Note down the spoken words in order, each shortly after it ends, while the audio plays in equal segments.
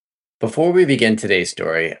Before we begin today's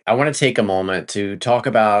story, I want to take a moment to talk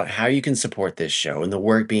about how you can support this show and the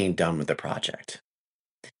work being done with the project.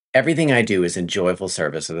 Everything I do is in joyful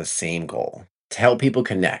service of the same goal to help people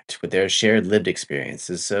connect with their shared lived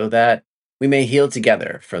experiences so that we may heal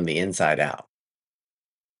together from the inside out.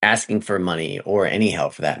 Asking for money or any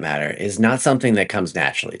help for that matter is not something that comes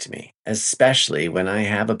naturally to me, especially when I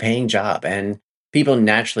have a paying job and people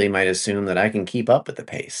naturally might assume that I can keep up with the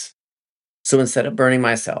pace. So instead of burning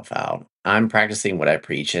myself out, I'm practicing what I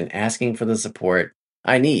preach and asking for the support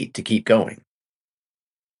I need to keep going.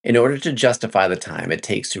 In order to justify the time it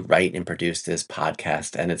takes to write and produce this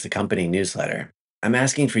podcast and its accompanying newsletter, I'm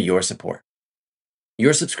asking for your support.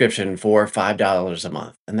 Your subscription for $5 a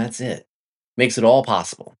month, and that's it. Makes it all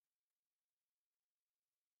possible.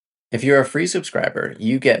 If you're a free subscriber,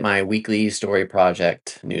 you get my weekly story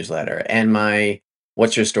project newsletter and my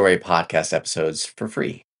What's Your Story podcast episodes for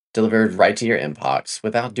free, delivered right to your inbox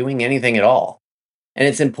without doing anything at all. And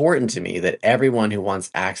it's important to me that everyone who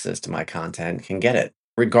wants access to my content can get it,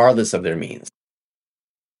 regardless of their means.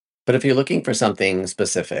 But if you're looking for something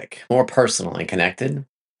specific, more personal and connected,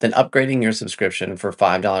 then upgrading your subscription for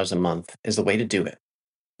 $5 a month is the way to do it.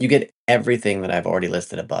 You get everything that I've already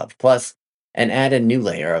listed above, plus an added new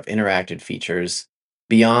layer of interactive features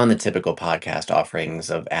beyond the typical podcast offerings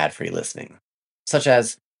of ad-free listening, such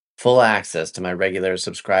as full access to my regular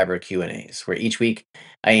subscriber Q&As, where each week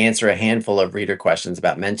I answer a handful of reader questions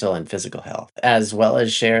about mental and physical health, as well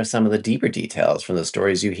as share some of the deeper details from the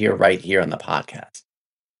stories you hear right here on the podcast.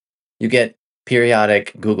 You get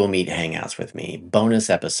periodic Google Meet hangouts with me,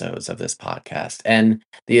 bonus episodes of this podcast, and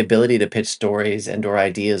the ability to pitch stories and/or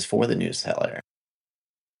ideas for the newsletter.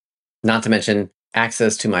 Not to mention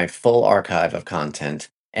access to my full archive of content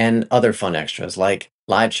and other fun extras like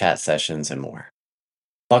live chat sessions and more.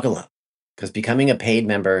 Buckle up, because becoming a paid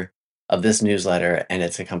member of this newsletter and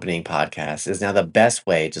its accompanying podcast is now the best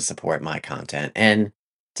way to support my content and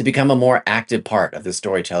to become a more active part of the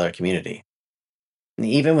storyteller community. And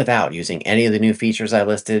even without using any of the new features I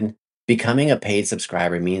listed, becoming a paid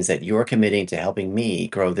subscriber means that you're committing to helping me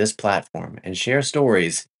grow this platform and share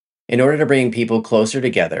stories in order to bring people closer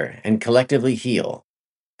together and collectively heal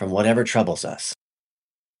from whatever troubles us.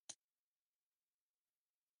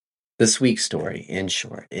 This week's story, in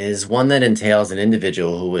short, is one that entails an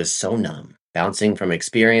individual who was so numb, bouncing from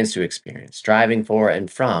experience to experience, striving for and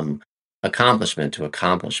from accomplishment to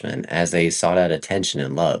accomplishment as they sought out attention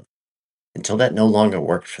and love, until that no longer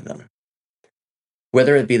worked for them.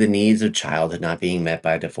 Whether it be the needs of childhood not being met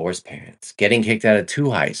by divorced parents, getting kicked out of 2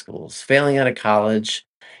 high schools, failing out of college,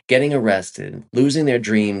 getting arrested, losing their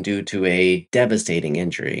dream due to a devastating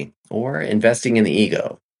injury, or investing in the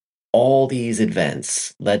ego, all these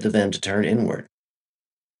events led to them to turn inward.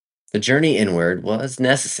 The journey inward was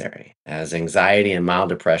necessary as anxiety and mild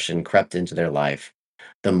depression crept into their life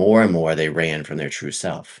the more and more they ran from their true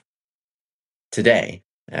self. Today,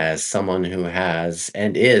 as someone who has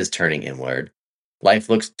and is turning inward, life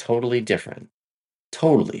looks totally different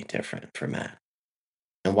for Matt.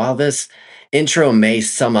 And while this intro may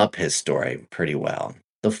sum up his story pretty well,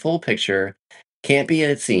 the full picture can't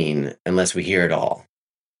be seen unless we hear it all.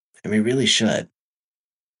 And we really should.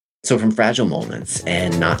 So from Fragile Moments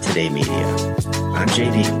and Not Today Media, I'm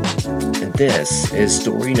JD, and this is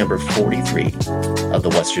story number 43 of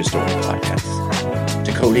the What's Your Story podcast,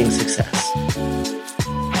 Decoding Success.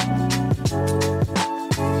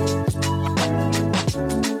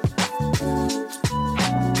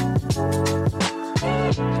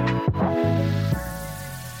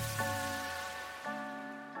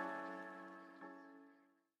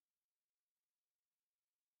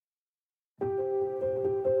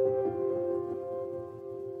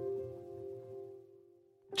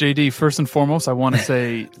 JD, first and foremost, I want to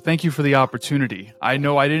say thank you for the opportunity. I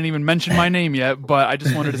know I didn't even mention my name yet, but I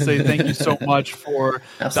just wanted to say thank you so much for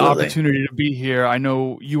the opportunity to be here. I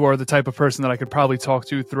know you are the type of person that I could probably talk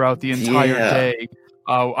to throughout the entire day.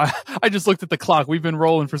 I just looked at the clock. We've been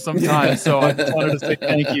rolling for some time, so I just wanted to say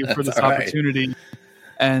thank you for this opportunity.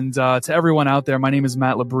 And to everyone out there, my name is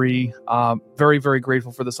Matt Labrie. Very, very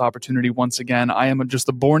grateful for this opportunity once again. I am just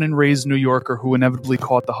a born and raised New Yorker who inevitably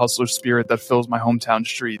caught the hustler spirit that fills my hometown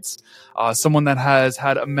streets. Someone that has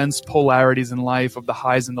had immense polarities in life of the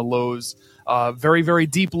highs and the lows. Very, very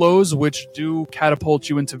deep lows, which do catapult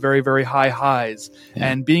you into very, very high highs.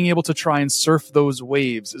 Yeah. And being able to try and surf those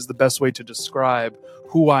waves is the best way to describe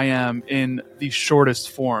who I am in the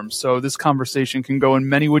shortest form. So this conversation can go in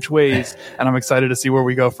many which ways, and I'm excited to see where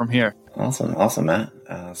we go from here. Awesome, Matt.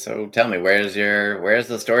 So tell me, where's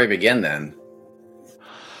the story begin then?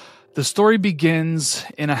 The story begins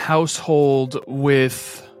in a household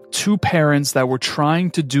with two parents that were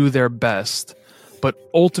trying to do their best, but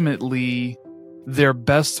ultimately their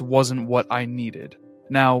best wasn't what I needed.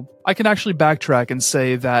 Now, I can actually backtrack and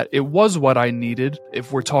say that it was what I needed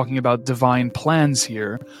if we're talking about divine plans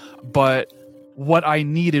here, but what I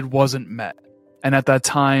needed wasn't met. And at that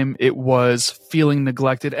time, it was feeling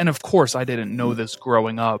neglected. And of course, I didn't know this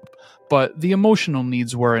growing up, but the emotional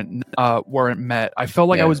needs weren't met. I felt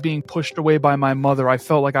like I was being pushed away by my mother. I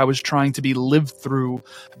felt like I was trying to be lived through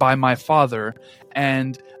by my father.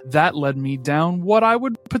 And that led me down what I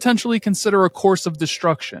would potentially consider a course of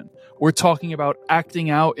destruction. We're talking about acting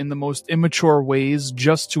out in the most immature ways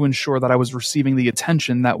just to ensure that I was receiving the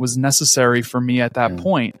attention that was necessary for me at that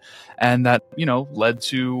point. And that, led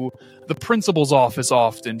to the principal's office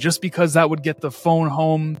often, just because that would get the phone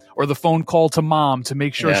home or the phone call to mom to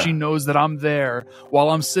make sure she knows that I'm there. While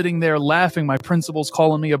I'm sitting there laughing, my principal's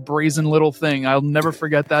calling me a brazen little thing. I'll never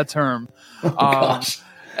forget that term. Gosh.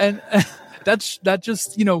 And that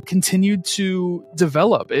just, continued to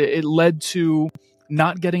develop. It led to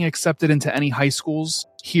not getting accepted into any high schools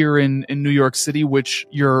here in New York City, which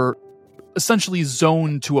you're essentially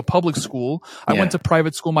zoned to a public school. I went to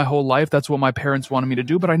private school my whole life. That's what my parents wanted me to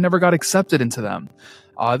do, but I never got accepted into them.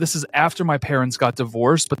 This is after my parents got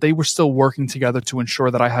divorced, but they were still working together to ensure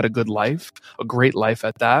that I had a good life, a great life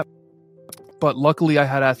at that. But luckily I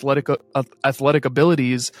had athletic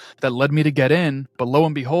abilities that led me to get in, but lo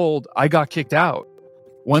and behold, I got kicked out.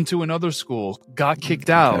 Went to another school, got kicked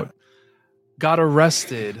out. Got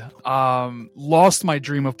arrested, lost my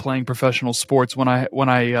dream of playing professional sports when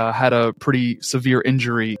I had a pretty severe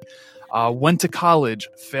injury, went to college,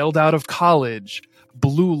 failed out of college,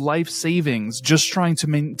 blew life savings just trying to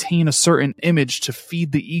maintain a certain image to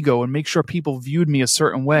feed the ego and make sure people viewed me a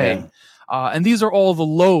certain way. And these are all the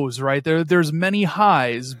lows, right? There's many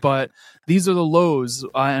highs, but these are the lows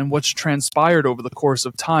and what's transpired over the course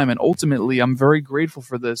of time. And ultimately, I'm very grateful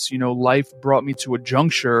for this. Life brought me to a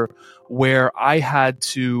juncture where I had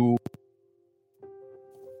to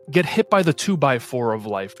get hit by the 2x4 of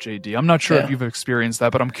life, JD. I'm not sure if you've experienced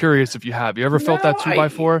that, but I'm curious if you have. You ever felt that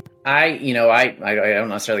 2x4? I don't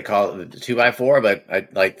necessarily call it the 2x4,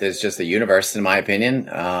 but there's just the universe, in my opinion.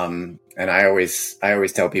 And I always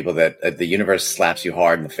tell people that the universe slaps you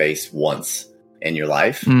hard in the face once in your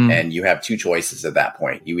life, and you have two choices at that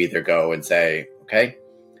point. You either go and say, okay,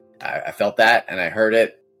 I felt that and I heard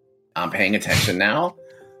it, I'm paying attention now,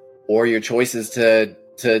 or your choice is to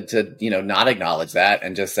not acknowledge that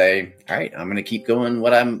and just say, all right, I'm going to keep going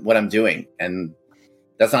what I'm doing. And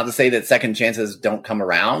that's not to say that second chances don't come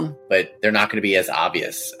around, but they're not going to be as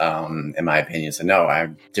obvious, in my opinion. So no, I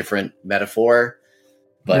have different metaphor,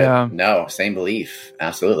 but no, same belief.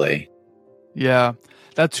 Absolutely. Yeah.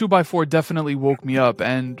 That 2x4 definitely woke me up.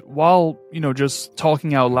 And while, just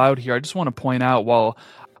talking out loud here, I just want to point out, while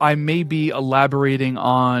I may be elaborating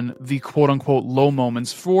on the quote unquote low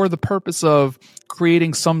moments for the purpose of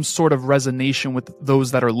creating some sort of resonation with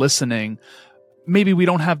those that are listening, maybe we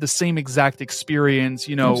don't have the same exact experience,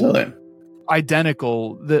 Absolutely.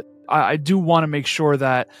 Identical. That I do want to make sure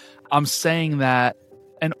that I'm saying that,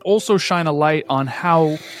 and also shine a light on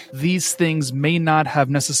how these things may not have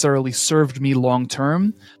necessarily served me long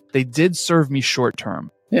term. They did serve me short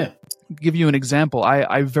term. Yeah. Give you an example.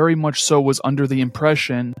 I very much so was under the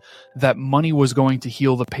impression that money was going to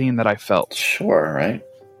heal the pain that I felt. Sure, right?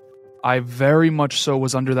 I very much so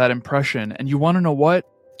was under that impression. And you want to know what?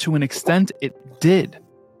 To an extent, it did.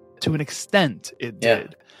 To an extent, it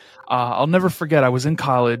did. I'll never forget, I was in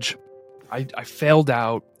college. I failed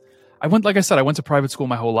out. Like I said, I went to private school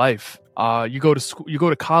my whole life. You go to school, you go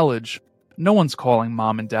to college. No one's calling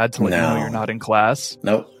mom and dad to let you know you're not in class.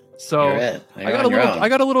 Nope. So I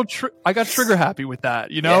got trigger happy with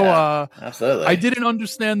that. Absolutely. I didn't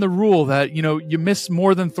understand the rule that you miss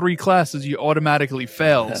more than 3 classes, you automatically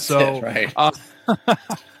fail. That's so it, right.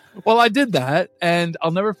 Well, I did that, and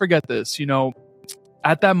I'll never forget this.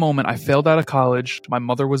 At that moment, I failed out of college. My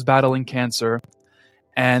mother was battling cancer.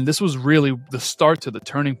 And this was really the start to the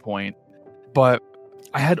turning point. But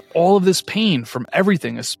I had all of this pain from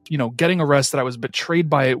everything, getting arrested. I was betrayed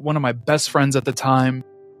by one of my best friends at the time,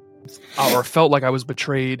 or felt like I was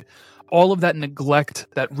betrayed. All of that neglect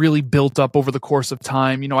that really built up over the course of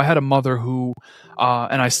time. I had a mother who,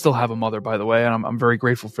 and I still have a mother, by the way, and I'm very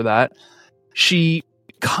grateful for that. She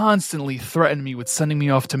constantly threatened me with sending me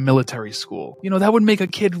off to military school. That would make a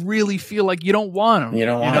kid really feel like you don't want him. You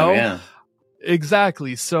don't want him, yeah.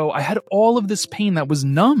 Exactly. So I had all of this pain that was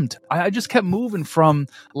numbed. I just kept moving from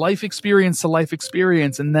life experience to life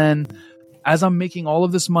experience. And then as I'm making all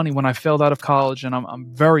of this money when I failed out of college, and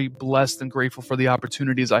I'm very blessed and grateful for the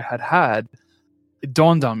opportunities I had, it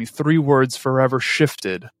dawned on me 3 words forever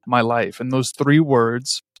shifted my life. And those 3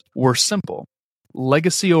 words were simple: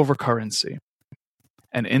 legacy over currency.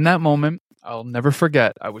 And in that moment, I'll never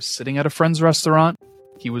forget, I was sitting at a friend's restaurant.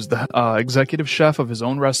 He was the executive chef of his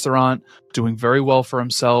own restaurant, doing very well for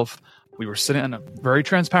himself. We were sitting, and very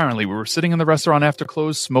transparently, we were sitting in the restaurant after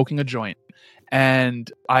close, smoking a joint.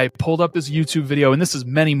 And I pulled up this YouTube video, and this is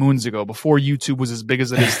many moons ago, before YouTube was as big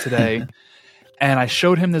as it is today. And I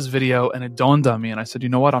showed him this video, and it dawned on me. And I said, you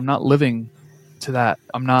know what? I'm not living to that.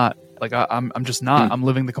 I'm not. Like, I'm just not. I'm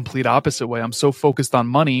living the complete opposite way. I'm so focused on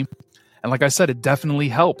money. And like I said, it definitely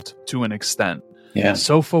helped to an extent. Yeah.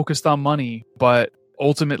 So focused on money, but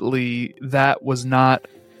ultimately that was not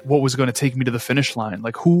what was going to take me to the finish line.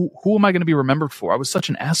 Like, who am I going to be remembered for? I was such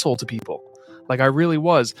an asshole to people. Like, I really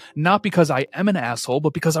was. Not because I am an asshole,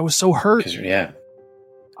 but because I was so hurt. Yeah.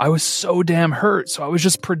 I was so damn hurt. So I was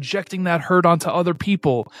just projecting that hurt onto other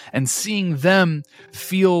people, and seeing them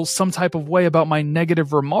feel some type of way about my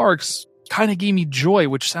negative remarks kind of gave me joy,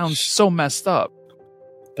 which sounds so messed up.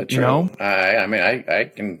 But true. You know? I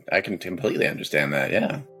can completely understand that.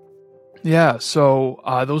 Yeah. Yeah. So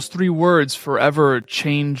those 3 words forever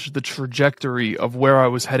changed the trajectory of where I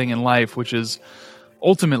was heading in life, which is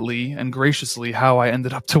ultimately and graciously how I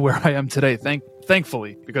ended up to where I am today.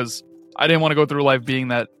 Thankfully, because I didn't want to go through life being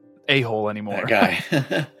that a-hole anymore. That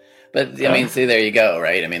guy. But I mean, see, there you go.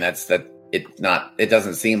 Right. I mean, it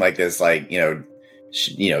doesn't seem like this, like,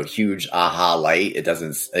 huge aha light. It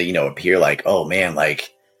doesn't, appear like, oh man,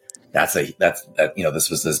 like this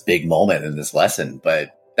was this big moment in this lesson.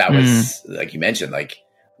 But that was, like you mentioned, like,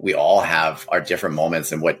 we all have our different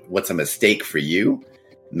moments, and what's a mistake for you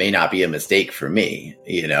may not be a mistake for me.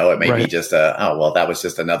 It may be just that was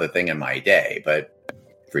just another thing in my day. But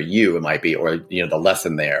for you, it might be, or, the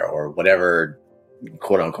lesson there, or whatever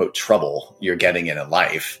quote unquote trouble you're getting in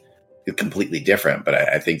life is completely different. But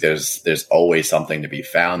I think there's always something to be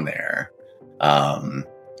found there. And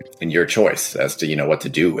your choice as to, what to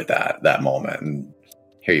do with that moment. And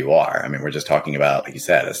here you are. I mean, we're just talking about, like you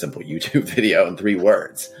said, a simple YouTube video in 3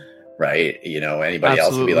 words, right? Anybody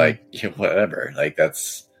else would be like, whatever, like that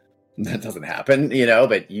doesn't happen,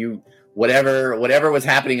 but whatever was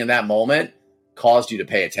happening in that moment caused you to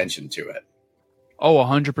pay attention to it. Oh,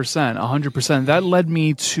 100%, 100%. That led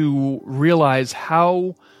me to realize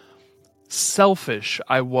how selfish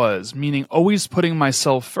I was, meaning always putting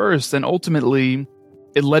myself first. And ultimately,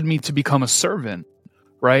 it led me to become a servant,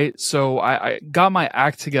 right? So I got my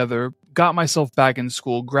act together, got myself back in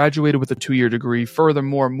school, graduated with a 2-year degree,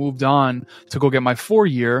 furthermore, moved on to go get my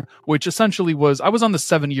 4-year, which essentially I was on the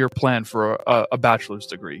 7-year plan for a bachelor's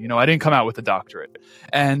degree. I didn't come out with a doctorate.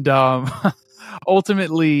 And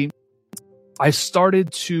ultimately, I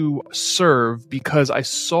started to serve because I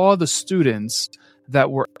saw the students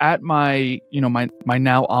that were at my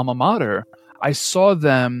now alma mater. I saw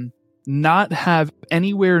them not have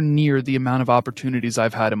anywhere near the amount of opportunities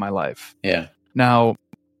I've had in my life. Yeah. Now,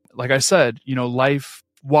 like I said, life,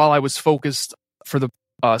 while I was focused for the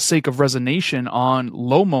sake of resonation on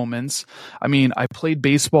low moments, I mean, I played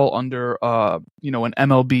baseball under, an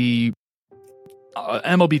MLB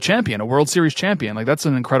champion, a World Series champion. Like, that's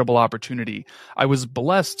an incredible opportunity. I was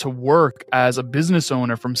blessed to work as a business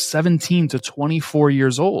owner from 17 to 24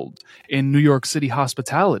 years old in New York City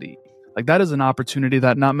hospitality. Like, that is an opportunity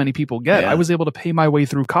that not many people get. Yeah. I was able to pay my way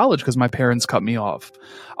through college because my parents cut me off.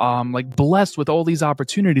 Blessed with all these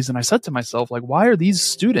opportunities. And I said to myself, like, why are these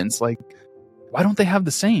students, like, why don't they have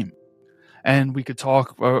the same? And we could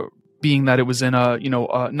talk, being that it was in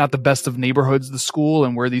not the best of neighborhoods, the school,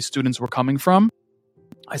 and where these students were coming from.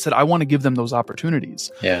 I said, I want to give them those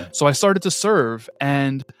opportunities. Yeah. So I started to serve,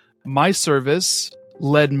 and my service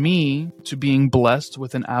led me to being blessed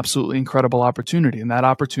with an absolutely incredible opportunity. And that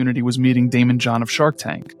opportunity was meeting Damon John of Shark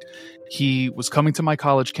Tank. He was coming to my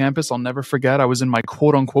college campus. I'll never forget. I was in my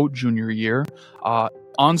quote unquote junior year,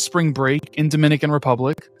 on spring break in Dominican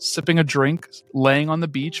Republic, sipping a drink, laying on the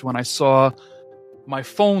beach, when I saw my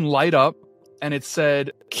phone light up and it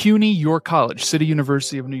said, CUNY, York College, City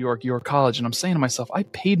University of New York, York College. And I'm saying to myself, I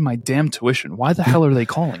paid my damn tuition. Why the hell are they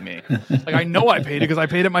calling me? Like, I know I paid it because I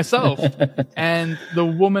paid it myself. And the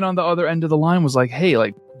woman on the other end of the line was like, hey,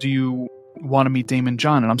 like, do you want to meet Damon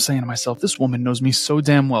John? And I'm saying to myself, this woman knows me so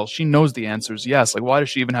damn well. She knows the answer is yes. Like, why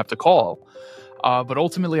does she even have to call? But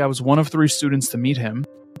ultimately, I was one of 3 students to meet him.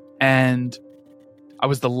 And I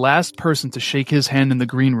was the last person to shake his hand in the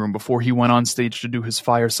green room before he went on stage to do his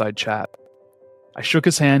fireside chat. I shook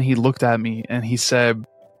his hand, he looked at me, and he said,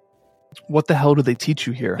 what the hell do they teach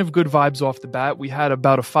you here? I have good vibes off the bat. We had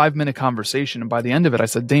about a 5-minute conversation, and by the end of it, I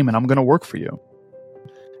said, Damon, I'm going to work for you.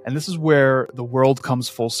 And this is where the world comes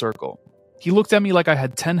full circle. He looked at me like I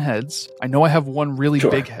had 10 heads. I know I have one really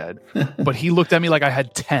big head, but he looked at me like I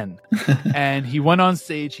had 10. And he went on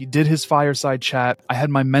stage. He did his fireside chat. I had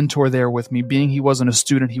my mentor there with me. Being he wasn't a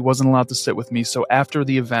student, he wasn't allowed to sit with me. So after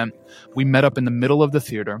the event, we met up in the middle of the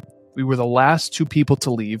theater. We were the last 2 people to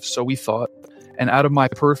leave, so we thought. And out of my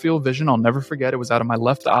peripheral vision, I'll never forget, it was out of my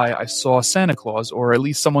left eye, I saw Santa Claus, or at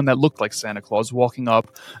least someone that looked like Santa Claus, walking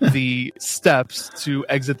up the steps to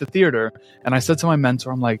exit the theater. And I said to my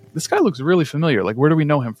mentor, I'm like, this guy looks really familiar. Like, where do we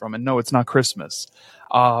know him from? And no, it's not Christmas.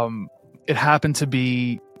 It happened to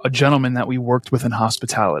be a gentleman that we worked with in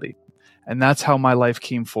hospitality. And that's how my life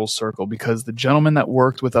came full circle, because the gentleman that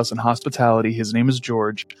worked with us in hospitality, his name is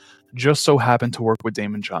George, just so happened to work with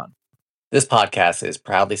Damon John. This podcast is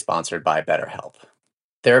proudly sponsored by BetterHelp.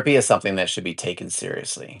 Therapy is something that should be taken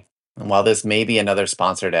seriously. And while this may be another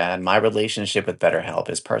sponsored ad, my relationship with BetterHelp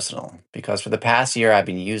is personal, because for the past year I've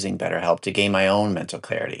been using BetterHelp to gain my own mental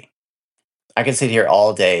clarity. I can sit here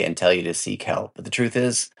all day and tell you to seek help, but the truth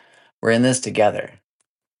is, we're in this together.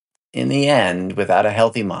 In the end, without a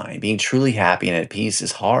healthy mind, being truly happy and at peace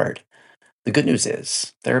is hard. The good news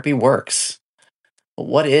is, therapy works. But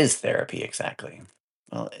what is therapy exactly?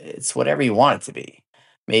 Well, it's whatever you want it to be.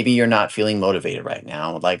 Maybe you're not feeling motivated right now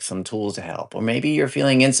and would like some tools to help. Or maybe you're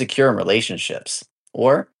feeling insecure in relationships.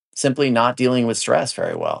 Or simply not dealing with stress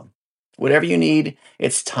very well. Whatever you need,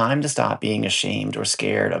 it's time to stop being ashamed or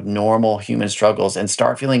scared of normal human struggles and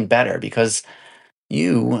start feeling better, because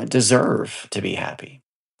you deserve to be happy.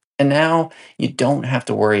 And now you don't have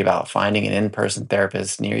to worry about finding an in-person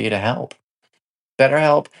therapist near you to help.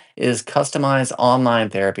 BetterHelp is customized online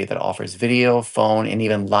therapy that offers video, phone, and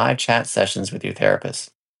even live chat sessions with your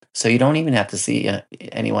therapist. So you don't even have to see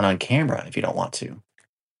anyone on camera if you don't want to.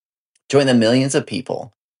 Join the millions of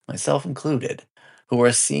people, myself included, who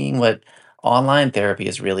are seeing what online therapy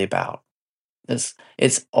is really about. It's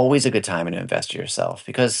always a good time to invest in yourself,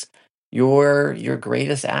 because you're your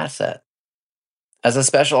greatest asset. As a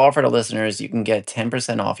special offer to listeners, you can get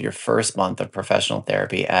 10% off your first month of professional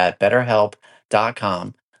therapy at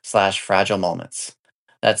betterhelp.com/fragile moments.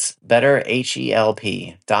 That's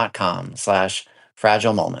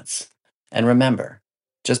betterhelp.com/fragile moments. And remember,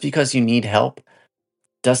 just because you need help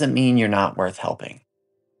doesn't mean you're not worth helping.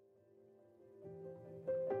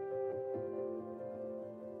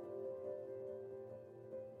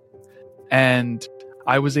 And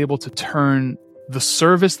I was able to turn the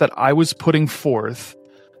service that I was putting forth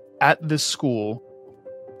at this school,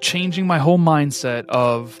 changing my whole mindset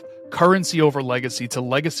of currency over legacy to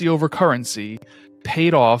legacy over currency,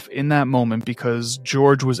 paid off in that moment, because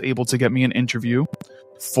George was able to get me an interview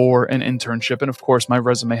for an internship. And of course, my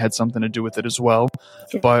resume had something to do with it as well.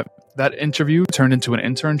 Sure. But that interview turned into an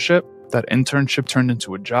internship. That internship turned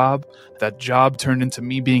into a job. That job turned into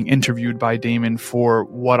me being interviewed by Damon for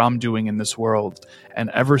what I'm doing in this world. And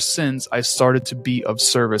ever since, I started to be of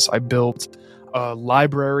service. I built a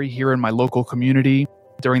library here in my local community.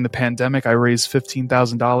 During the pandemic, I raised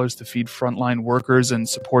 $15,000 to feed frontline workers and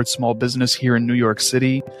support small business here in New York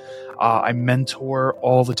City. I mentor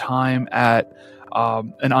all the time at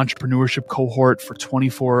an entrepreneurship cohort for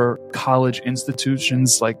 24 college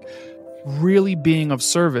institutions, like really being of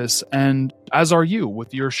service, and as are you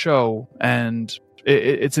with your show. And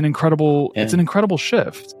it's an incredible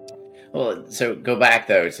shift. Well, so go back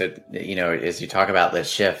though. So, as you talk about this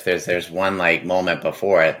shift, there's one like moment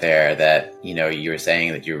before it there that, you were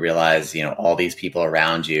saying that you realize, all these people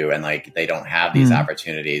around you and like, they don't have these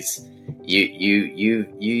opportunities. You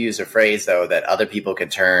use a phrase though, that other people can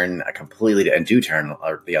turn completely and do turn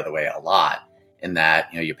the other way a lot. In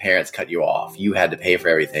that, your parents cut you off, you had to pay for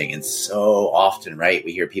everything. And so often, right,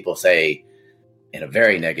 we hear people say in a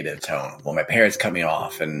very negative tone, well, my parents cut me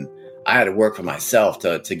off and I had to work for myself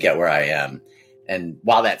to get where I am. And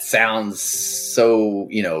while that sounds so,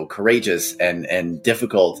 courageous and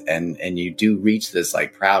difficult, and you do reach this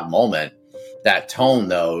like proud moment, that tone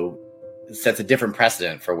though sets a different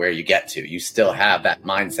precedent for where you get to. You still have that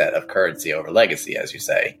mindset of currency over legacy, as you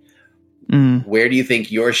say. Where do you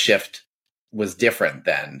think your shift was different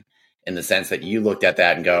then, in the sense that you looked at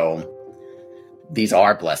that and go, these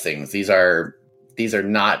are blessings. These are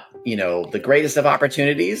not, the greatest of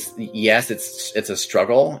opportunities. Yes, it's a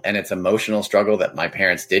struggle, and it's emotional struggle that my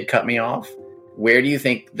parents did cut me off. Where do you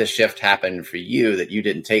think the shift happened for you, that you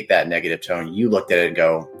didn't take that negative tone? You looked at it and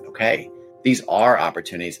go, okay, these are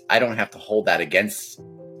opportunities. I don't have to hold that against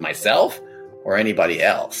myself or anybody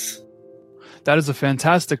else. That is a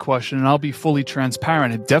fantastic question, and I'll be fully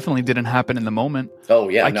transparent. It definitely didn't happen in the moment. Oh,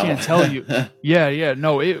 yeah, I can't tell you.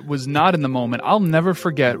 No, it was not in the moment. I'll never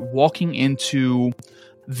forget walking into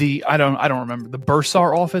I don't remember the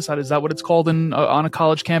bursar office. Is that what it's called on a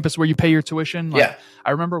college campus where you pay your tuition? Yeah.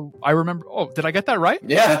 I remember. Oh, did I get that right?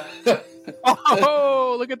 Yeah.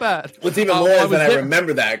 Oh, look at that. What's even more is that I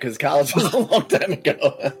remember that because college was a long time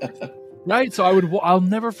ago. Right. So I'll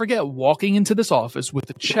never forget walking into this office with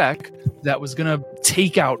a check that was going to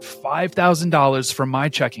take out $5,000 from my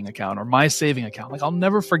checking account or my saving account. Like, I'll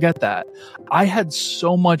never forget that. I had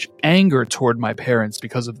so much anger toward my parents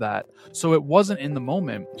because of that. So it wasn't in the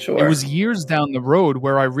moment. Sure. It was years down the road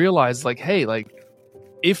where I realized, like, hey, like,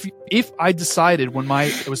 if I decided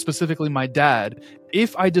it was specifically my dad,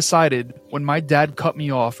 if I decided when my dad cut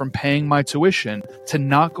me off from paying my tuition to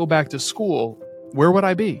not go back to school, where would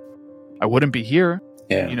I be? I wouldn't be here.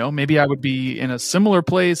 Yeah. You know, maybe I would be in a similar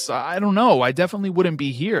place. I don't know. I definitely wouldn't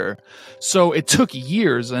be here. So it took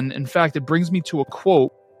years. And in fact, it brings me to a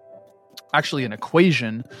quote, actually an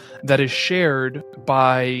equation that is shared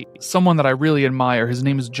by someone that I really admire. His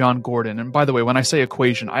name is John Gordon. And by the way, when I say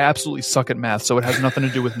equation, I absolutely suck at math. So it has nothing to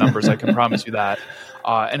do with numbers. I can promise you that.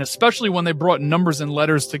 And especially when they brought numbers and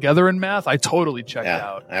letters together in math, I totally checked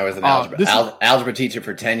out. I was an algebra teacher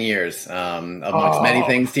for 10 years, amongst many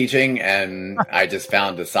things teaching. And I just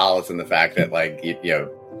found a solace in the fact that, like, you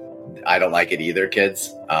know, I don't like it either,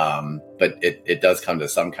 kids. But it does come to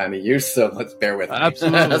some kind of use. So let's bear with me.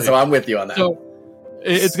 Absolutely. So I'm with you on that. So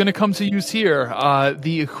it's going to come to use here.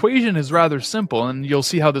 The equation is rather simple, and you'll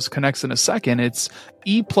see how this connects in a second. It's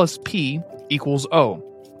E plus P equals O.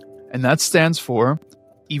 And that stands for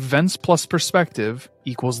events plus perspective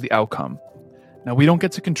equals the outcome. Now, we don't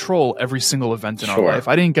get to control every single event in our life.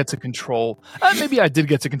 I didn't get to control. Maybe I did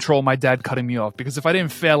get to control my dad cutting me off, because if I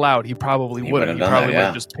didn't fail out, he probably wouldn't. He probably would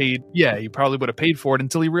have just paid. Yeah, he probably would have paid for it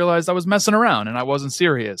until he realized I was messing around and I wasn't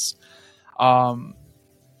serious.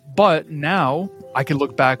 But now I can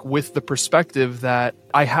look back with the perspective that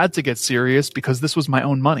I had to get serious because this was my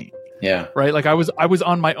own money. Yeah. Right. Like I was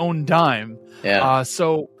on my own dime. Yeah.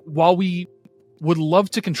 So while we would love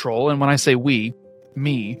to control, and when I say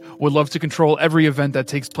me would love to control every event that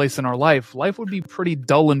takes place in our life would be pretty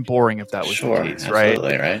dull and boring if that was the case,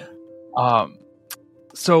 absolutely, right?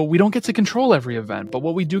 So we don't get to control every event, but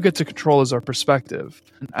what we do get to control is our perspective.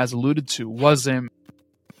 As alluded to, wasn't,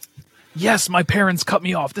 yes, my parents cut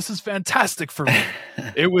me off, this is fantastic for me.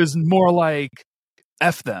 It was more like,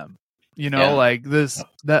 F them. You know, like this,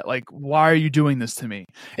 that, like, why are you doing this to me?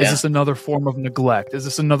 Is this another form of neglect? Is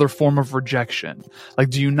this another form of rejection? Like,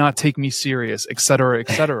 do you not take me serious, et cetera, et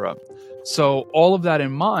cetera? So all of that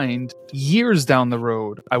in mind, years down the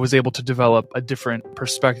road, I was able to develop a different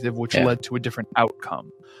perspective, which led to a different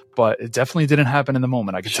outcome. But it definitely didn't happen in the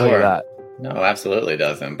moment. I can tell you that. No, absolutely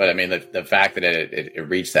doesn't. But I mean, the fact that it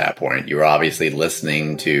reached that point, you were obviously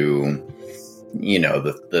listening to, you know,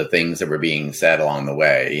 the things that were being said along the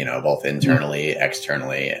way, you know, both internally,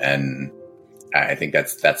 externally. And I think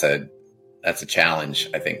that's a challenge,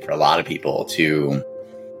 I think, for a lot of people to,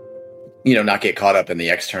 you know, not get caught up in the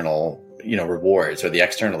external, you know, rewards or the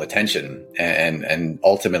external attention, and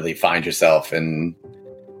ultimately find yourself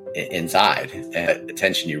inside. And the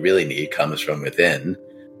attention you really need comes from within.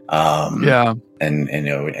 And you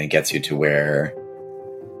know, and gets you to where,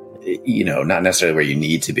 you know, not necessarily where you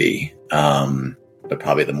need to be, but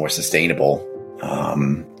probably the more sustainable,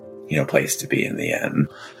 you know, place to be in the end.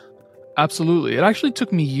 Absolutely. It actually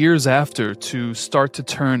took me years after to start to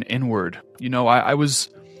turn inward. You know,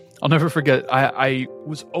 I'll never forget, I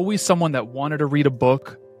was always someone that wanted to read a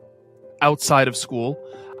book outside of school.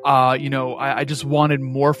 You know, I just wanted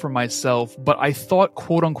more for myself, but I thought,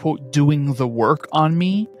 quote unquote, doing the work on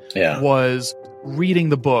me was reading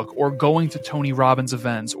the book or going to Tony Robbins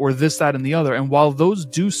events or this, that, and the other. And while those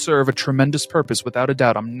do serve a tremendous purpose, without a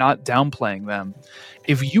doubt, I'm not downplaying them.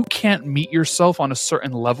 If you can't meet yourself on a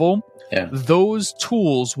certain level, those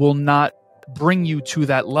tools will not bring you to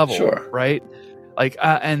that level, right? Like,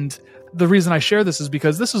 and the reason I share this is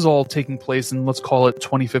because this is all taking place in, let's call it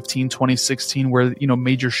 2015, 2016, where, you know,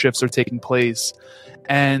 major shifts are taking place.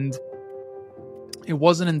 And it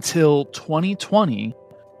wasn't until 2020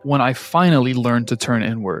 when I finally learned to turn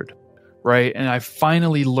inward, right? And I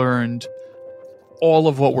finally learned all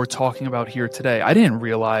of what we're talking about here today. I didn't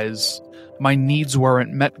realize my needs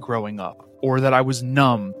weren't met growing up, or that I was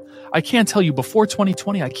numb. I can't tell you before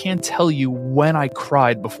 2020, I can't tell you when I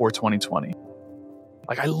cried before 2020.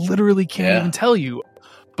 Like, I literally can't even tell you.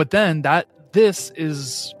 But then this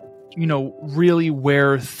is, you know, really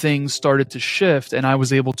where things started to shift, and I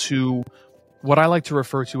was able to, what I like to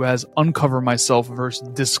refer to as, uncover myself versus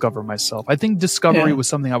discover myself. I think discovery was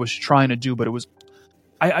something I was trying to do, but it was,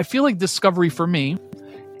 I feel like discovery for me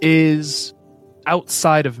is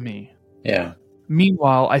outside of me.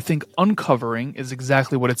 Meanwhile, I think uncovering is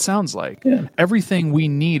exactly what it sounds like. Yeah. Everything we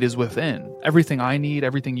need is within. Everything I need,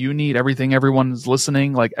 everything you need, everything everyone's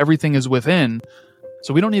listening, like everything is within.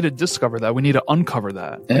 So we don't need to discover that. We need to uncover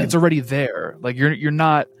that. Yeah. Like it's already there. Like you're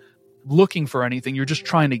not looking for anything. You're just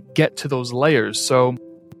trying to get to those layers. So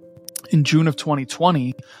in June of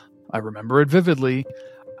 2020, I remember it vividly.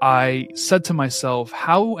 I said to myself,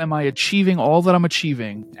 how am I achieving all that I'm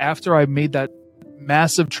achieving after I made that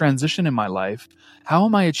massive transition in my life? How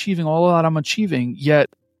am I achieving all that I'm achieving? Yet,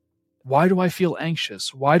 why do I feel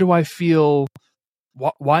anxious? Why do I feel?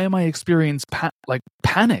 Why am I experiencing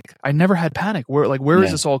panic? I never had panic. Where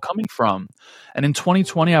is this all coming from? And in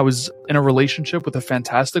 2020, I was in a relationship with a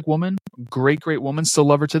fantastic woman, great woman, still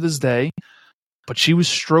love her to this day. But she was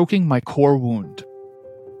stroking my core wound,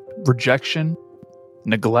 rejection,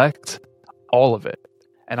 neglect, all of it.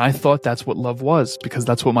 And I thought that's what love was because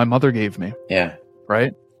that's what my mother gave me. Yeah.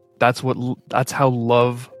 Right? That's how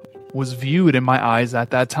love was viewed in my eyes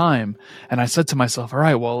at that time. And I said to myself, all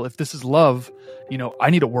right, well, if this is love, I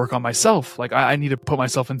need to work on myself. Like I need to put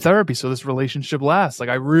myself in therapy so this relationship lasts. Like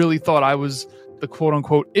I really thought I was the quote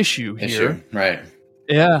unquote issue here. Right.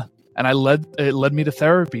 Yeah. And it led me to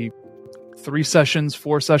therapy. 3 sessions,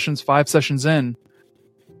 4 sessions, 5 sessions in,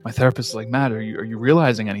 my therapist is like, Matt, are you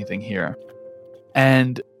realizing anything here?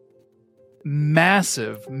 And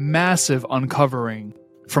massive uncovering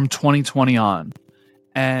from 2020 on.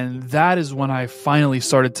 And that is when I finally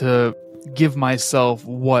started to give myself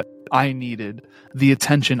what I needed, the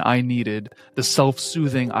attention I needed, the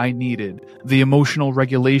self-soothing I needed, the emotional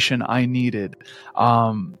regulation I needed.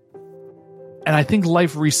 And I think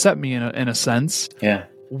life reset me in a sense. Yeah.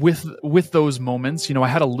 With those moments, I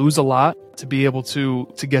had to lose a lot to be able to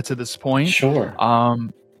get to this point. Sure.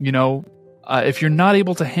 If you're not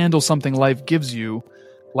able to handle something life gives you,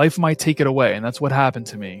 life might take it away, and that's what happened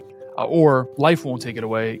to me. Or life won't take it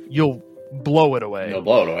away; you'll blow it away. You'll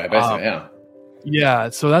blow it away, basically. Yeah.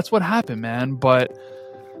 So that's what happened, man. But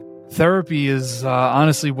therapy is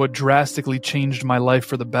honestly what drastically changed my life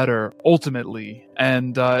for the better, ultimately,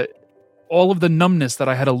 and. All of the numbness that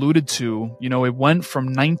I had alluded to, it went from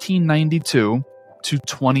 1992 to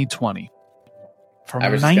 2020. From I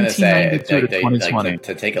was just going to say, to 2020.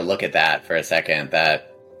 To take a look at that for a second,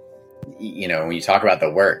 that, when you talk about the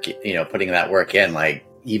work, putting that work in, like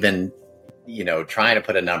even, trying to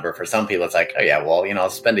put a number for some people, it's like, oh yeah, well, I'll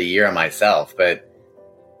spend a year on myself, but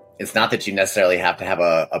it's not that you necessarily have to have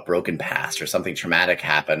a broken past or something traumatic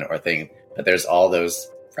happen or thing, but there's all those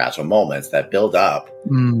fragile moments that build up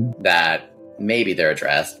that maybe they're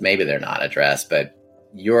addressed, maybe they're not addressed, but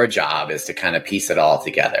your job is to kind of piece it all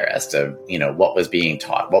together as to, what was being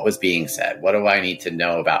taught, what was being said, what do I need to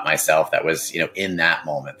know about myself that was, in that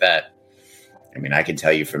moment. That, I can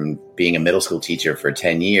tell you from being a middle school teacher for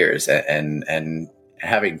 10 years and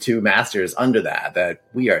having 2 masters under that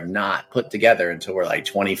we are not put together until we're like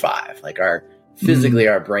 25, like physically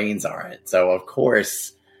our brains aren't. So of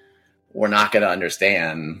course, we're not going to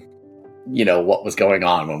understand, what was going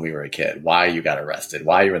on when we were a kid, why you got arrested,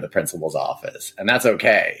 why you were in the principal's office. And that's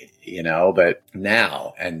okay, but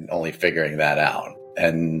now, and only figuring that out,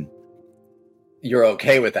 and you're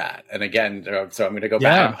okay with that. And again, so I'm going to go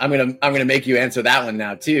back. I'm going to make you answer that one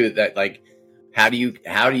now too, that like, how do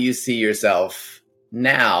you see yourself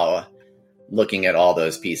now looking at all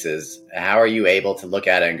those pieces? How are you able to look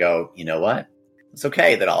at it and go, you know what? It's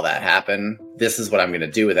okay that all that happened. This is what I'm going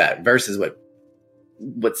to do with that, versus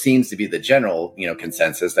what seems to be the general,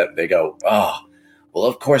 consensus that they go, oh, well,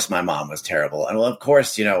 of course my mom was terrible. And well, of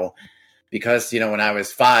course, because, when I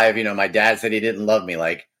was 5, my dad said he didn't love me.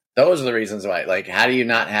 Like, those are the reasons why, like, how do you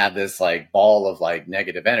not have this like ball of like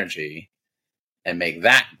negative energy and make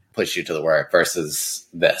that push you to the work versus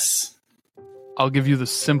this? I'll give you the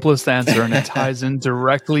simplest answer, and it ties in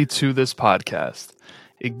directly to this podcast.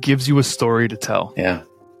 It gives you a story to tell. Yeah.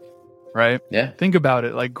 Right? Yeah. Think about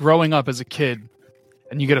it. Like growing up as a kid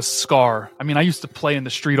and you get a scar. I used to play in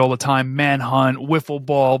the street all the time. Manhunt, wiffle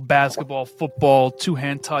ball, basketball, football,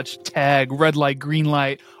 2-hand touch, tag, red light, green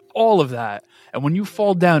light, all of that. And when you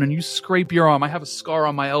fall down and you scrape your arm, I have a scar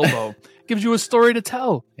on my elbow. It gives you a story to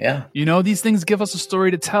tell. Yeah. These things give us a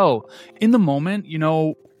story to tell. In the moment,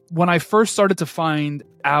 when I first started to find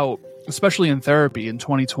out, especially in therapy in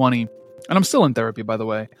 2020, and I'm still in therapy, by the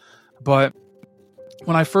way. But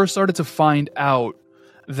when I first started to find out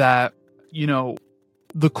that,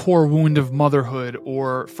 the core wound of motherhood,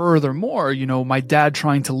 or furthermore, my dad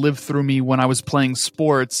trying to live through me when I was playing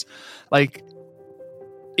sports, like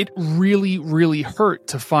it really, really hurt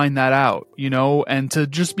to find that out, and to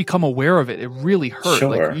just become aware of it. It really hurt.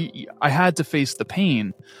 Sure. Like I had to face the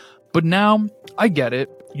pain. But now I get it.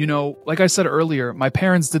 you know, like I said earlier, my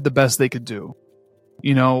parents did the best they could do.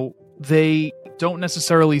 You know, they don't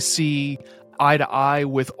necessarily see eye to eye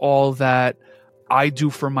with all that I do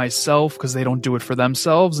for myself because they don't do it for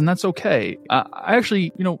themselves, and that's okay. I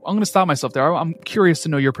actually, you know, I'm going to stop myself there. I'm curious to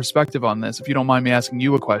know your perspective on this, if you don't mind me asking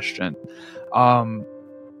you a question.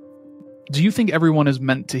 Do you think everyone is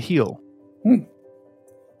meant to heal?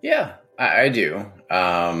 Yeah, I do.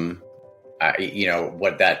 You know,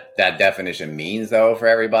 what that definition means, though, for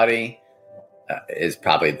everybody is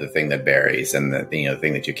probably the thing that varies, and the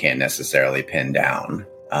thing that you can't necessarily pin down.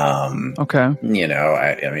 Okay. You know,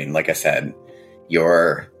 I mean, like I said,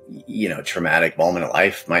 your traumatic moment of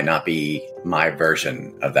life might not be my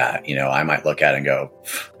version of that. You know, I might look at it and go,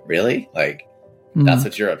 really? Like, that's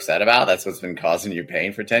what you're upset about? That's what's been causing you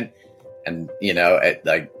pain for 10? And, you know,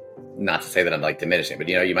 like, not to say that I'm like diminishing, but,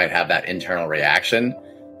 you know, you might have that internal reaction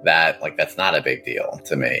that, like, that's not a big deal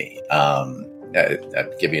to me. I'll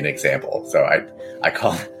give you an example. So I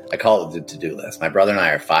call it the to-do list. My brother and I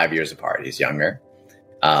are 5 years apart. He's younger.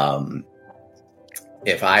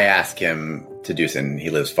 If I ask him to do something, he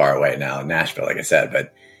lives far away now in Nashville, like I said,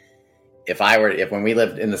 but when we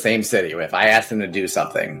lived in the same city, if I asked him to do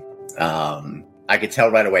something, I could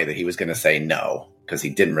tell right away that he was going to say no, because he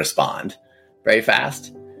didn't respond very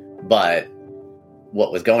fast. But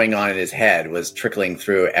what was going on in his head was trickling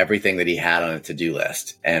through everything that he had on a to-do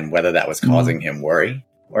list, and whether that was causing him worry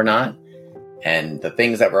or not. And the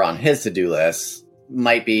things that were on his to-do list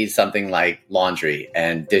might be something like laundry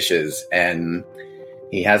and dishes, and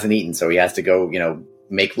he hasn't eaten, so he has to go, you know,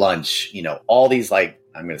 make lunch, you know, all these, like,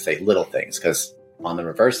 I'm going to say little things, because on the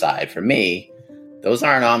reverse side, for me, those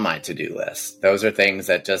aren't on my to-do list. Those are things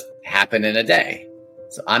that just happen in a day.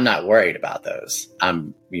 So I'm not worried about those.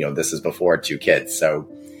 This is before 2 kids. So,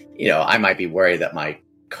 you know, I might be worried that my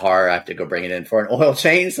car, I have to go bring it in for an oil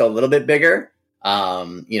change. So a little bit bigger,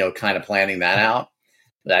 kind of planning that out.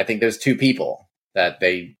 But I think there's 2 people that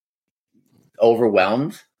they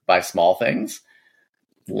overwhelmed by small things,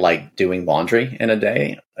 like doing laundry in a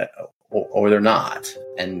day, or they're not.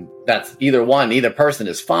 And that's either person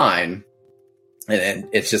is fine. And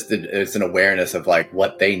it's an awareness of like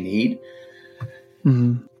what they need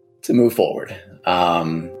to move forward.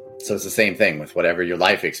 So it's the same thing with whatever your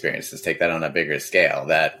life experiences. Take that on a bigger scale,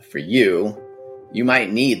 that for you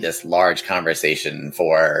might need this large conversation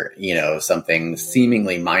for, you know, something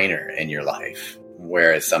seemingly minor in your life,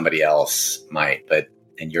 whereas somebody else might,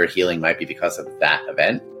 and your healing might be because of that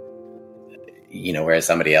event, you know, whereas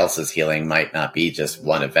somebody else's healing might not be just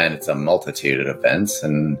one event. It's a multitude of events.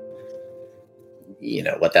 And, you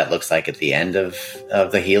know, what that looks like at the end of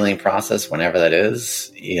the healing process, whenever that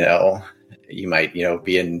is, you know, you might, you know,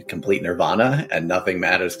 be in complete nirvana and nothing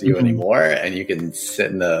matters to you anymore. And you can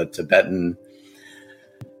sit in the Tibetan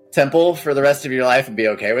temple for the rest of your life and be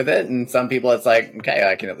okay with it. And some people, it's like, okay,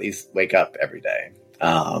 I can at least wake up every day.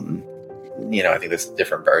 You know, I think there's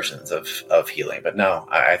different versions of healing, but no,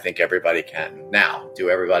 I think everybody can. Now,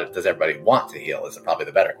 does everybody want to heal is probably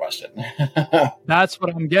the better question. That's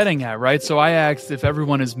what I'm getting at, right? So I asked if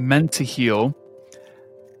everyone is meant to heal,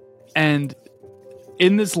 and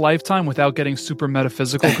in this lifetime, without getting super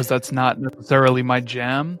metaphysical, because that's not necessarily my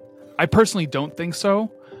jam, I personally don't think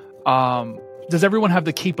so. Does everyone have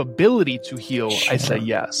the capability to heal? Sure. I say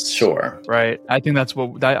yes. Sure. Right. I think that's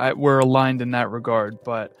we're aligned in that regard.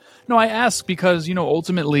 But no, I ask because, you know,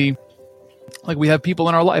 ultimately, like, we have people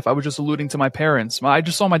in our life. I was just alluding to my parents. I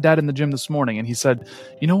just saw my dad in the gym this morning, and he said,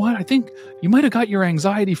 you know what? I think you might have got your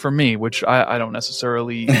anxiety from me, which I don't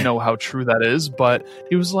necessarily know how true that is. But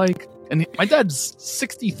he was like, and my dad's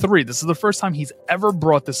 63. This is the first time he's ever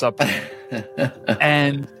brought this up to me.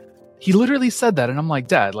 And he literally said that. And I'm like,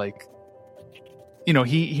 Dad, like, you know,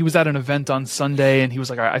 he was at an event on Sunday, and he was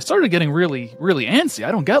like, I started getting really, really antsy.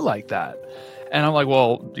 I don't get like that. And I'm like,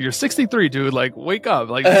 well, you're 63, dude. Like, wake up.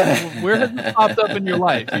 Like, where has this popped up in your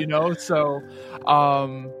life? You know? So,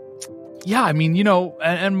 yeah, I mean, you know,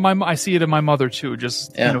 and I see it in my mother too.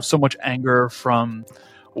 Just, you know, so much anger from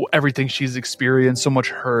everything she's experienced, so much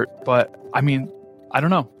hurt. But I mean, I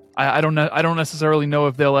don't know. I don't necessarily know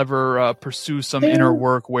if they'll ever pursue some inner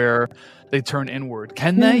work where they turn inward.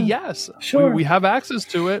 Can they? Yes. Sure. We have access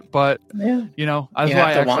to it, but you know, that's you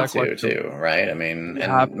why have I to asked want that to question. too, right? I mean,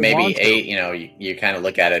 and maybe you know, you kind of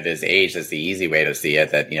look at it as age as the easy way to see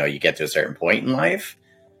it. That, you know, you get to a certain point in life,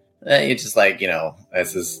 you're just like, you know,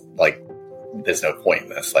 this is like, there's no point in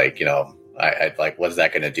this. Like, you know, I like, what is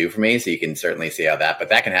that going to do for me? So you can certainly see how but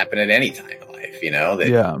that can happen at any time in life. You know,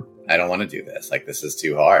 that I don't want to do this. Like, this is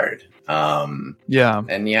too hard. And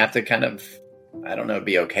you have to kind of, I don't know,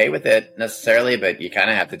 be okay with it necessarily, but you kind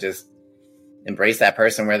of have to just embrace that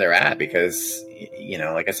person where they're at, because,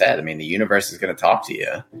 like I said, I mean, the universe is going to talk to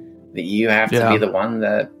you. You have to be the one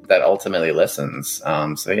that ultimately listens.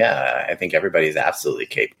 So yeah, I think everybody's absolutely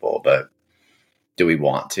capable, but do we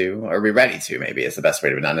want to? Are we ready to? Maybe it's the best way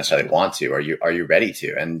to not necessarily want to. Are you ready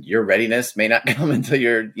to? And your readiness may not come until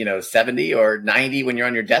you're 70 or 90 when you're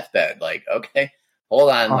on your deathbed. Like, okay, hold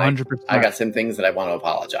on. 100%. Like, I got some things that I want to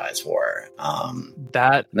apologize for.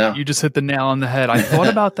 You just hit the nail on the head. I thought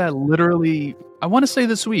about that literally, I want to say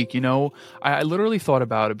this week, I literally thought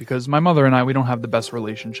about it because my mother and I, we don't have the best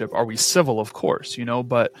relationship. Are we civil? Of course,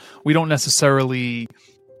 but we don't necessarily,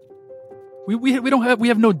 we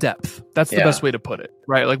have no depth. That's the best way to put it,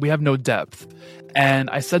 right? Like, we have no depth. And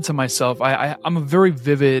I said to myself, I'm a very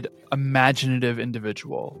vivid, imaginative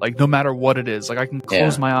individual. Like, no matter what it is, like, I can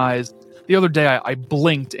close my eyes. The other day, I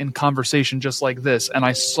blinked in conversation just like this, and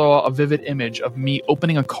I saw a vivid image of me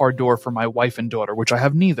opening a car door for my wife and daughter, which I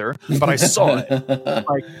have neither, but I saw it.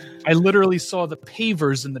 Like, I literally saw the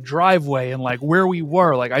pavers in the driveway and like where we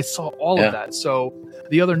were. Like, I saw all of that. So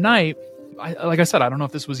the other night, like I said, I don't know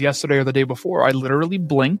if this was yesterday or the day before, I literally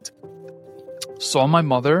blinked, saw my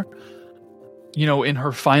mother, in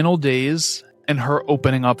her final days, and her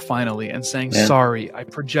opening up finally and saying, sorry, I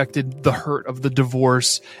projected the hurt of the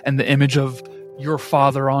divorce and the image of your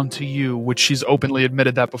father onto you, which she's openly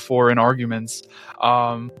admitted that before in arguments.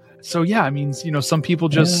 So yeah, I mean, some people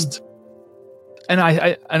just, and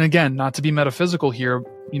and again, not to be metaphysical here,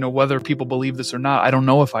 whether people believe this or not, I don't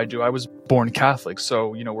know if I do. I was born Catholic, so,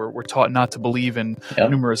 we're taught not to believe in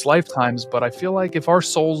numerous lifetimes, but I feel like if our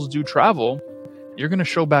souls do travel, you're going to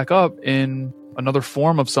show back up in another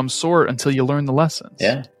form of some sort until you learn the lessons.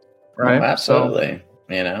 Yeah. Right. Oh, absolutely. So,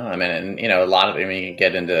 I mean, and, a lot of, you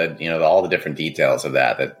get into, all the different details of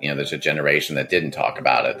that, there's a generation that didn't talk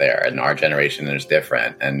about it there, and our generation is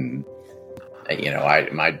different. And,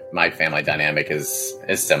 my family dynamic is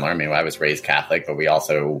similar. I mean, I was raised Catholic, but we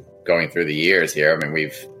also, going through the years here, I mean, we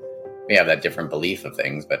have that different belief of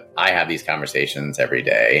things, but I have these conversations every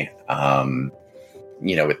day,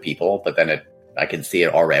 with people, but then I can see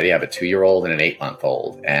it already. I have a 2-year-old and an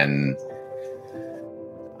 8-month-old, and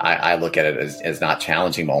I look at it as not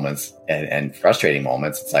challenging moments and frustrating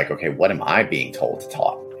moments. It's like, okay, what am I being told to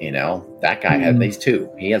talk? That guy had these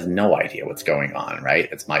 2. He has no idea what's going on, right?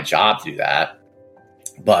 It's my job to do that,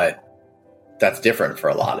 but that's different for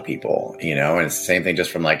a lot of people, and it's the same thing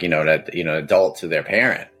just from like, an adult to their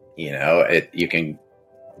parent. You can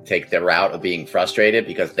take the route of being frustrated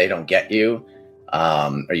because they don't get you.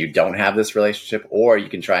 Or you don't have this relationship, or you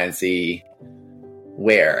can try and see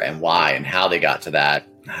where and why and how they got to that.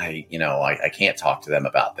 I can't talk to them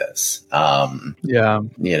about this. And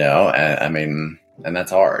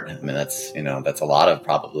that's hard. I mean, that's a lot of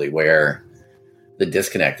probably where the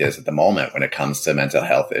disconnect is at the moment when it comes to mental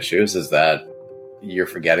health issues, is that you're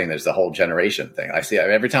forgetting there's the whole generation thing. I see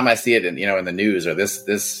every time I see it in the news, or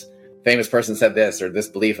this famous person said this, or this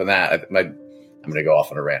belief in that. I'm going to go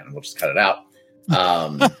off on a rant, and we'll just cut it out.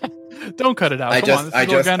 Don't cut it out. I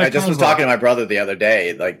just was talking to my brother the other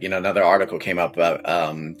day. Like, another article came up about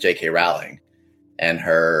J.K. Rowling and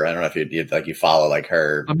her. I don't know if you follow like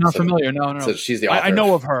her. I'm not familiar. No. So she's the author. I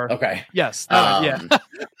know of her. Okay. Yes.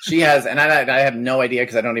 She has, and I have no idea,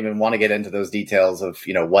 because I don't even want to get into those details of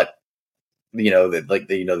what the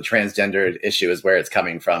transgender issue is, where it's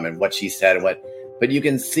coming from, and what she said, and what. But you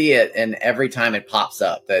can see it, and every time it pops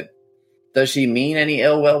up that. Does she mean any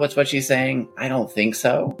ill will with what she's saying? I don't think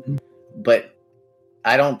so. But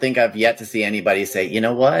I don't think I've yet to see anybody say, you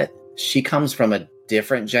know what? She comes from a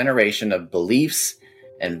different generation of beliefs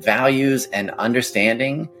and values and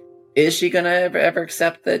understanding. Is she going to ever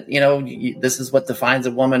accept that, this is what defines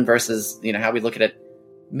a woman versus, how we look at it?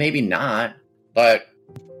 Maybe not. But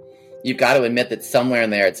you've got to admit that somewhere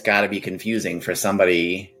in there, it's got to be confusing for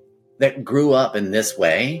somebody that grew up in this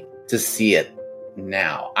way to see it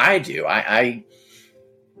now. I do. I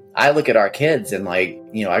look at our kids and I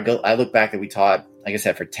look back that we taught, like I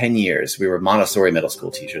said, for 10 years, we were Montessori middle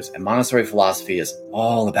school teachers, and Montessori philosophy is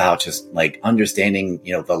all about just like understanding,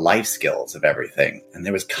 the life skills of everything. And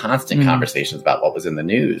there was constant conversations about what was in the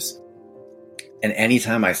news. And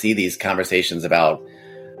anytime I see these conversations about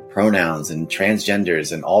pronouns and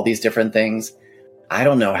transgenders and all these different things, I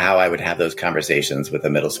don't know how I would have those conversations with a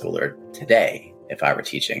middle schooler today if I were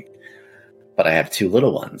teaching. But I have 2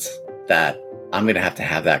 little ones that I'm going to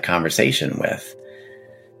have that conversation with.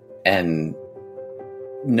 And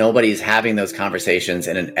nobody's having those conversations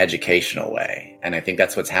in an educational way. And I think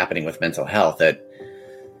that's what's happening with mental health, that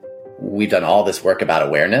we've done all this work about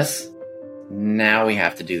awareness. Now we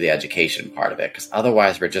have to do the education part of it, because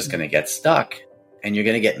otherwise we're just going to get stuck, and you're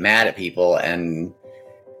going to get mad at people and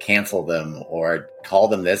cancel them or call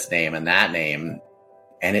them this name and that name.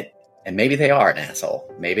 And maybe they are an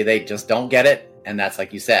asshole. Maybe they just don't get it. And that's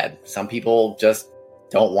like you said, some people just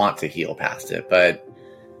don't want to heal past it. But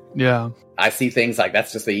yeah, I see things like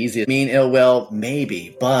that's just the easiest. Mean ill will,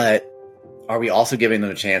 maybe. But are we also giving them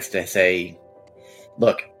a chance to say,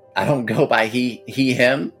 look, I don't go by he,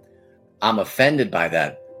 him. I'm offended by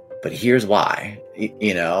that. But here's why.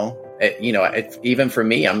 It's even for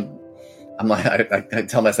me, I'm like, I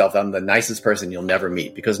tell myself I'm the nicest person you'll never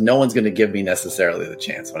meet because no one's going to give me necessarily the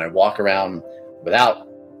chance. When I walk around without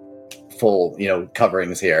full,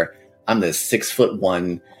 coverings here, I'm this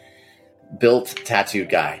 6'1" built tattooed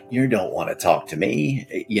guy. You don't want to talk to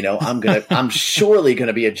me. I'm surely going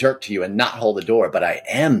to be a jerk to you and not hold the door, but I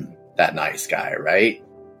am that nice guy. Right.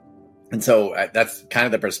 And so that's kind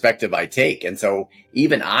of the perspective I take. And so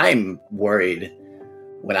even I'm worried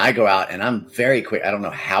when I go out, and I'm very quick. I don't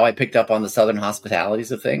know how I picked up on the Southern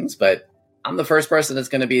hospitalities of things, but I'm the first person that's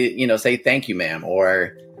going to be, say, thank you, ma'am,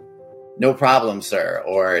 or no problem, sir,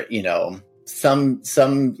 or, some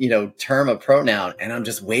term of pronoun. And I'm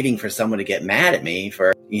just waiting for someone to get mad at me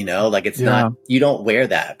for, it's not, you don't wear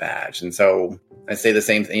that badge. And so I say the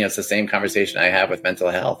same thing, it's the same conversation I have with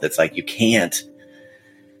mental health. It's like, you can't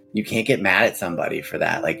get mad at somebody for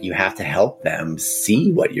that. Like, you have to help them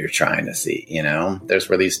see what you're trying to see. There's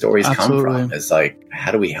where these stories come from. It's like,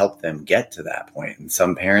 how do we help them get to that point? And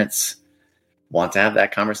some parents want to have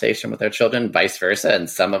that conversation with their children, vice versa. And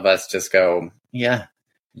some of us just go, yeah,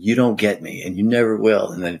 you don't get me and you never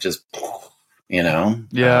will. And then it just, Yeah.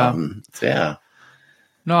 Yeah.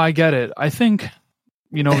 No, I get it. I think,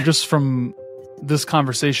 just from this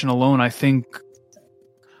conversation alone, I think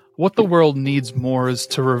what the world needs more is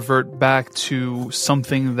to revert back to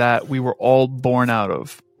something that we were all born out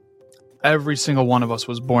of. Every single one of us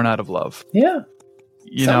was born out of love. Yeah.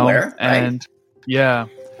 Somewhere, and yeah,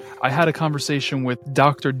 I had a conversation with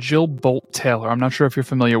Dr. Jill Bolt Taylor. I'm not sure if you're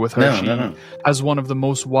familiar with her. She has one of the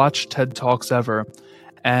most watched TED Talks ever.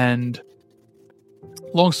 And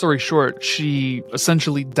long story short, she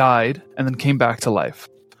essentially died and then came back to life.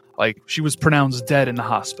 Like, she was pronounced dead in the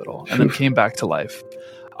hospital and then came back to life.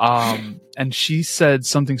 And she said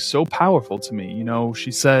something so powerful to me.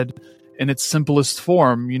 She said in its simplest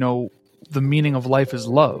form, the meaning of life is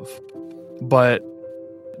love. But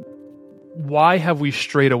why have we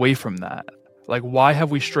strayed away from that? Like, why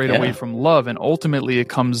have we strayed away from love? And ultimately it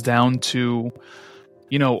comes down to,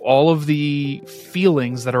 all of the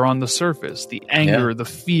feelings that are on the surface, the anger, the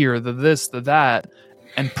fear, the this, the that,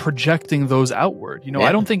 and projecting those outward.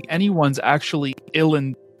 I don't think anyone's actually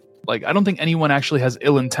I don't think anyone actually has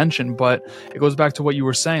ill intention, but it goes back to what you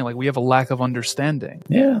were saying. Like, we have a lack of understanding.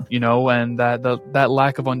 Yeah. And that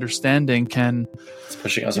lack of understanding it's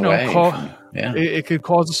pushing us away. It could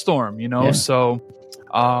cause a storm, So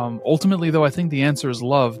ultimately, though, I think the answer is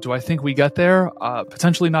love. Do I think we get there?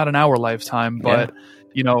 Potentially not in our lifetime, but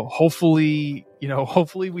hopefully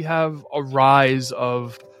we have a rise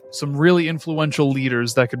of some really influential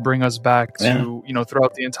leaders that could bring us back to,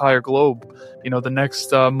 throughout the entire globe, the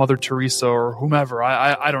next Mother Teresa or whomever.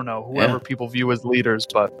 I don't know, whoever people view as leaders,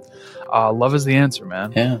 but love is the answer,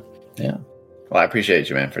 man. Yeah. Yeah. Well, I appreciate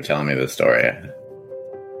you, man, for telling me this story.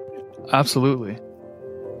 Absolutely.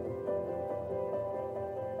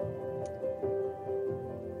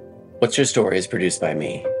 What's Your Story is produced by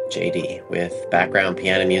me, JD, with background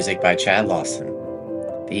piano music by Chad Lawson.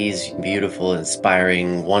 These beautiful,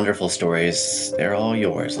 inspiring, wonderful stories, they're all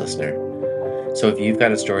yours, listener. So if you've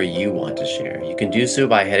got a story you want to share, you can do so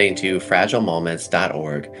by heading to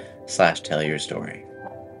fragilemoments.org/tellyourstory.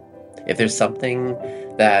 If there's something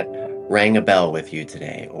that rang a bell with you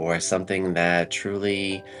today, or something that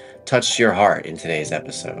truly touched your heart in today's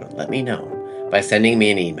episode, let me know by sending me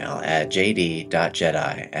an email at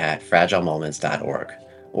jd.jedi@fragilemoments.org.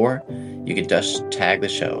 Or you can just tag the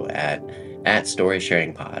show at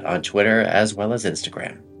 @StorySharingPod on Twitter as well as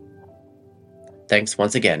Instagram. Thanks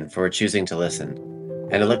once again for choosing to listen,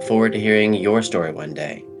 and I look forward to hearing your story one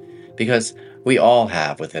day, because we all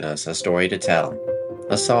have within us a story to tell,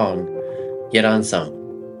 a song yet unsung.